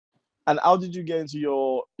And how did you get into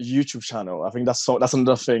your YouTube channel? I think that's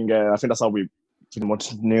another thing. I think that's how we pretty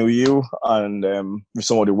much knew you, and with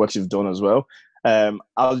some of the work you've done as well.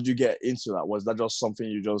 How did you get into that? Was that just something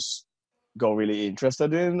you just got really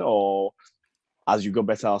interested in, or as you got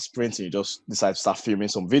better at sprinting, you just decided to start filming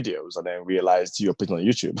some videos and then realized you're putting on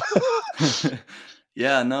YouTube?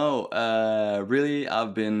 Yeah, no, really, I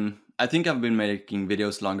think I've been making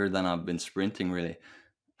videos longer than I've been sprinting, really.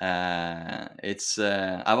 I've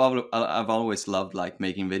always loved like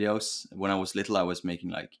making videos. When I was little, I was making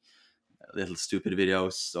like little stupid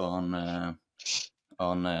videos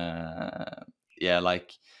on yeah,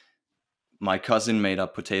 like my cousin made a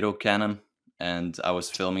potato cannon and I was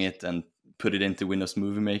filming it and put it into Windows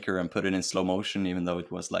Movie Maker and put it in slow motion, even though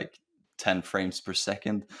it was like 10 frames per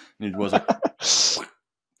second, and it was like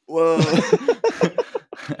whoa.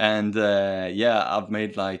 And yeah, I've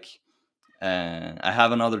made like I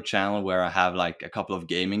have another channel where I have like a couple of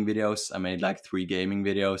gaming videos. I made like 3 gaming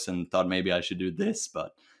videos and thought maybe I should do this,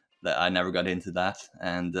 but I never got into that.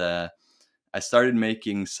 And I started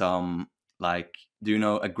making some, like, do you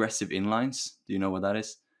know aggressive inlines? Do you know what that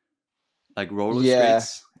is? Like roller Yeah,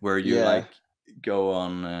 skates where you yeah, like go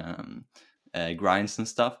on grinds and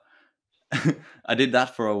stuff. I did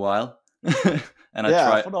that for a while. And I yeah. I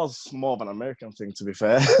tried. thought that was more of an American thing, to be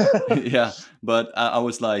fair. Yeah, but I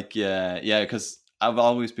was like, yeah, because I've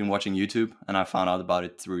always been watching YouTube, and I found out about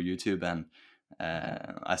it through YouTube, and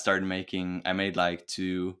I made like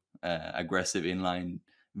 2 aggressive inline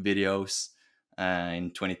videos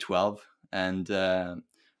in 2012, and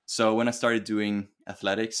so when I started doing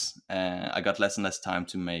athletics, I got less and less time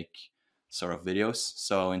to make sort of videos.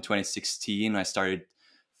 So in 2016, I started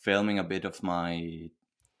filming a bit of my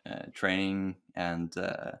training and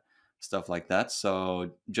stuff like that.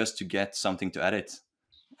 So just to get something to edit,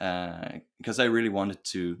 because I really wanted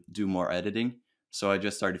to do more editing. So I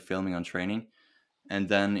just started filming on training. And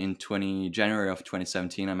then in January of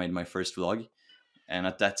 2017, I made my first vlog. And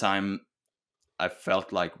at that time, I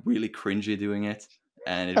felt like really cringy doing it.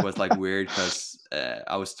 And it was like weird because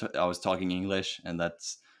I was talking English, and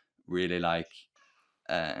that's really like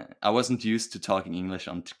I wasn't used to talking English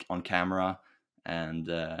on camera and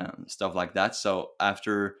stuff like that. So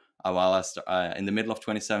after a while, in the middle of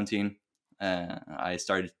 2017, I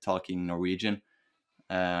started talking Norwegian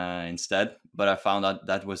instead. But I found out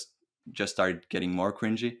that was just started getting more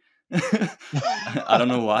cringy. I don't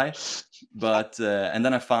know why, but and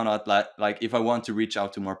then I found out that like if I want to reach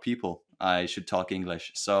out to more people, I should talk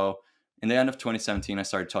English. So in the end of 2017, I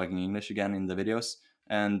started talking English again in the videos,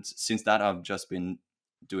 and since that, I've just been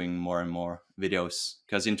doing more and more videos.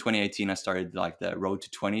 Because in 2018, I started like the Road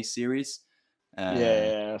to 20 series, uh,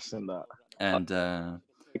 Yeah, I've seen that. and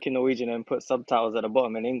Speak in Norwegian and put subtitles at the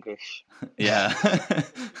bottom in English. yeah.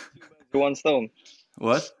 With one stone.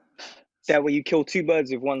 What? That way you kill 2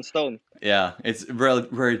 birds with 1 stone. Yeah, it's very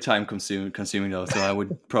very time consuming though, so I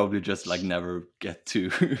would probably just like never get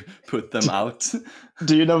to put them out.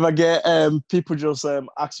 Do you never get people just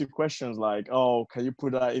ask you questions like, "Oh, can you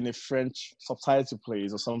put that in a French subtitle,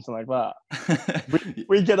 please," or something like that?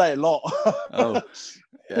 We get that a lot. Oh,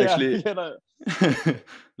 actually, yeah,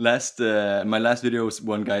 my last video was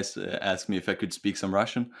one guy asked me if I could speak some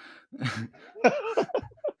Russian.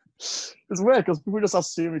 It's weird because people just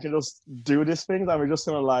assume we can just do these things, and we're just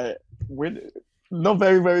kind of like, we're not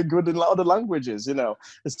very, very good in other languages.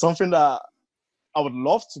 It's something that I would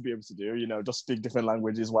love to be able to do. Just speak different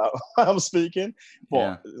languages while I'm speaking, but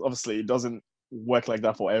Yeah. obviously it doesn't work like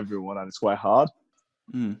that for everyone, and it's quite hard.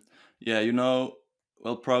 Yeah,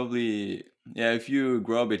 well, probably, yeah, if you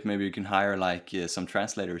grow a bit, maybe you can hire like some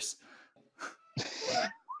translators.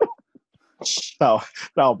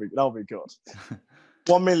 That'll be good.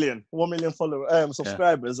 1 million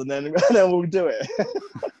subscribers, and then we'll do it.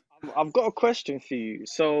 I've got a question for you.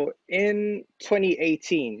 So in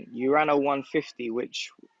 2018, you ran a 150, which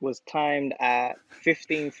was timed at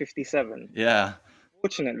 15:57. Yeah.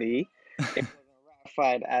 Fortunately, it wasn't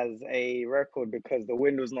ratified as a record because the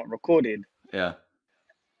win was not recorded. Yeah.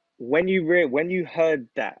 When you heard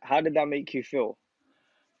that, how did that make you feel?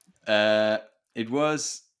 It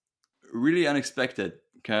was really unexpected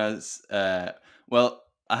because, well,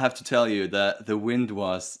 I have to tell you that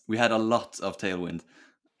we had a lot of tailwind.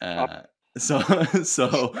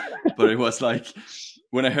 So, but it was like,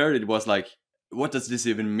 when I heard it, it was like, what does this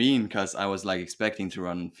even mean? Because I was like expecting to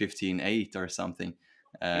run 15:8 or something.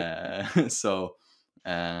 So,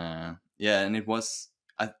 yeah, and it was,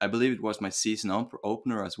 I believe it was my season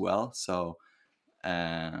opener as well. So,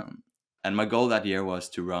 and my goal that year was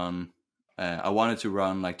to run, I wanted to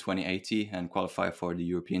run like 2080 and qualify for the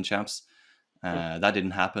European champs. That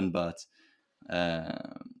didn't happen, but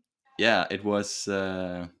yeah, yeah, it was.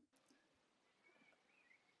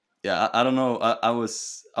 Yeah, I don't know. I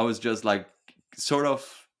was just like sort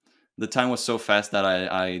of. The time was so fast that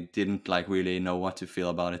I didn't like really know what to feel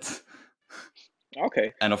about it.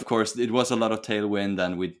 Okay. And of course, it was a lot of tailwind,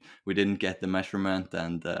 and we didn't get the measurement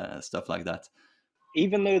and stuff like that.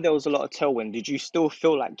 Even though there was a lot of tailwind, did you still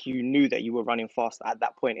feel like you knew that you were running fast at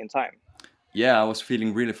that point in time? Yeah, I was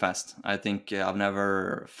feeling really fast. I think I've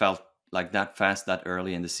never felt like that fast that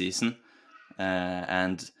early in the season,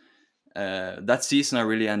 and that season I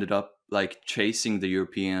really ended up like chasing the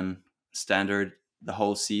European standard the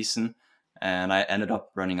whole season, and I ended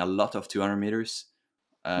up running a lot of 200 meters,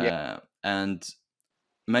 Yeah. and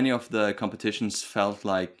many of the competitions felt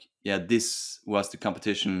like, yeah, this was the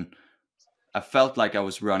competition. I felt like I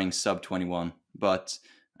was running sub 21, but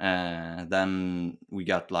then we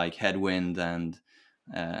got like headwind,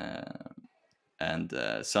 uh, and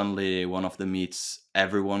suddenly one of the meets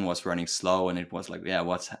everyone was running slow, and it was like, yeah,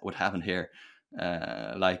 what happened here?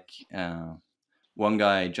 Like one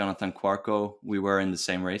guy, Jonathan Quarko, we were in the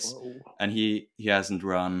same race, Whoa. and he hasn't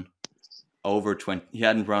run over 20. He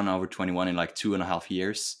hadn't run over 21 in like 2.5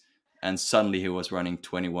 years, and suddenly he was running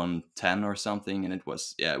 21:10 or something, and it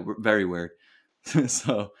was, yeah, very weird.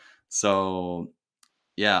 so so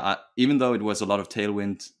yeah, even though it was a lot of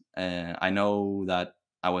tailwind, I know that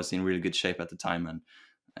I was in really good shape at the time, and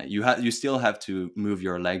you still have to move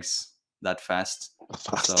your legs that fast.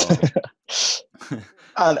 Fast. So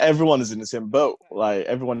And everyone is in the same boat. Like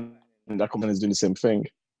everyone in that company is doing the same thing.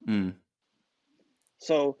 mm,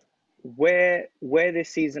 So where this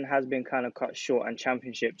season has been kind of cut short and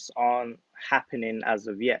championships aren't happening as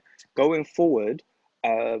of yet, going forward,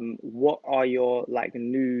 what are your like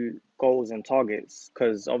new goals and targets?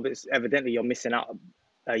 Because obviously, evidently, you're missing out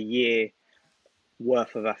a year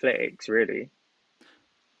worth of athletics, really.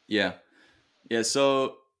 yeah, yeah.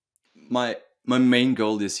 So my main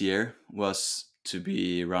goal this year was to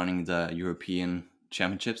be running the European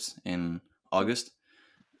Championships in August.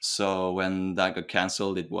 So when that got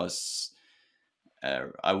cancelled, it was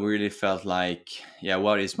I really felt like, yeah,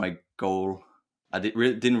 what is my goal?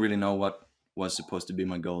 Didn't really know what was supposed to be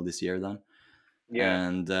my goal this year then, Yeah,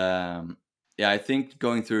 and yeah, I think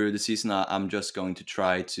going through the season, I'm just going to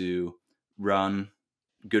try to run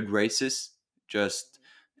good races, just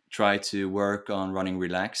try to work on running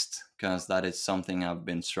relaxed, because that is something I've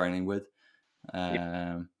been struggling with,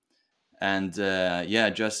 yeah, um, and yeah,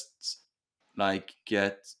 just like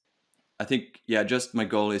get. I think, yeah, just my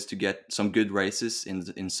goal is to get some good races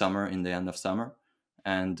in summer, in the end of summer,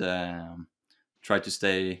 and try to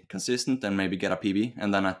stay consistent and maybe get a PB.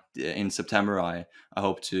 And then in September, I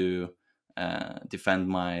hope to defend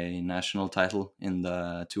my national title in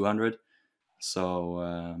the 200.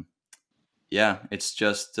 So yeah, it's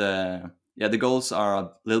just yeah, the goals are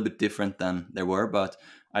a little bit different than they were, but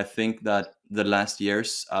I think that the last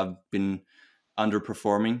years I've been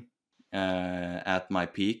underperforming at my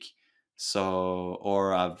peak. So,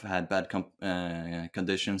 or I've had bad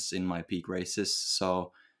conditions in my peak races.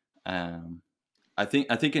 So um, I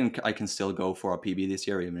can still go for a PB this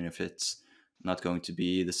year, even if it's not going to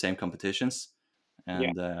be the same competitions.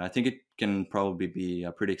 yeah. And I think it can probably be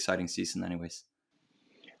a pretty exciting season, anyways.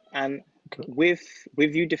 And with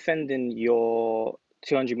you defending your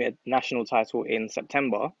 200-meter national title in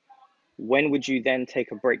September, when would you then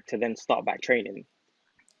take a break to then start back training?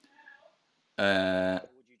 Uh, Or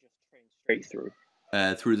would you just train straight through?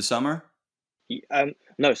 through the summer.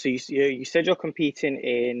 No. So you said you're competing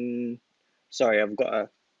in. Sorry, I've got a.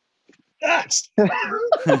 Ah!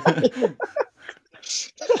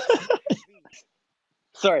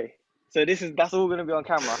 Sorry. So that's all going to be on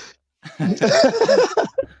camera.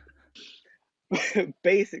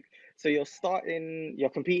 Basic. So you're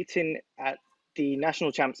competing at the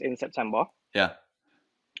national champs in September. Yeah.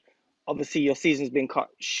 Obviously, your season's been cut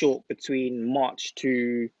short between March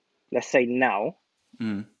to, let's say, now.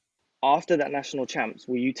 Mm. After that national champs,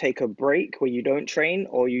 will you take a break where you don't train,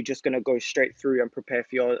 or are you just going to go straight through and prepare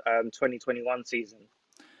for your 2021 season?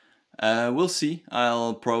 We'll see.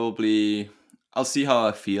 I'll see how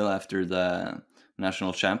I feel after the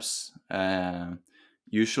national champs.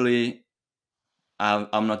 Usually,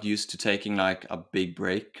 I'm not used to taking like a big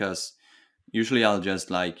break, because usually I'll just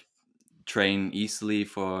like train easily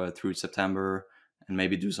through September and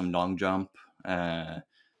maybe do some long jump.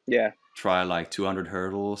 Yeah. Try like 200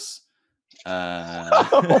 hurdles.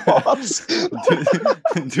 What?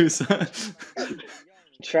 Do some.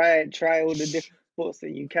 Try all the different sports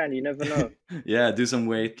that you can. You never know. Yeah, do some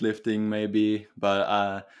weightlifting maybe,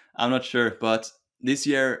 but I'm not sure. But this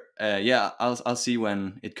year, yeah, I'll see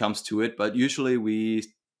when it comes to it. But usually we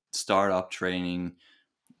start up training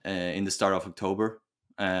in the start of October.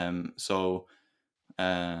 So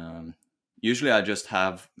usually I just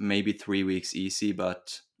have maybe 3 weeks easy,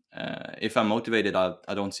 but if I'm motivated,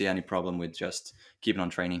 I don't see any problem with just keeping on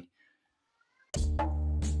training.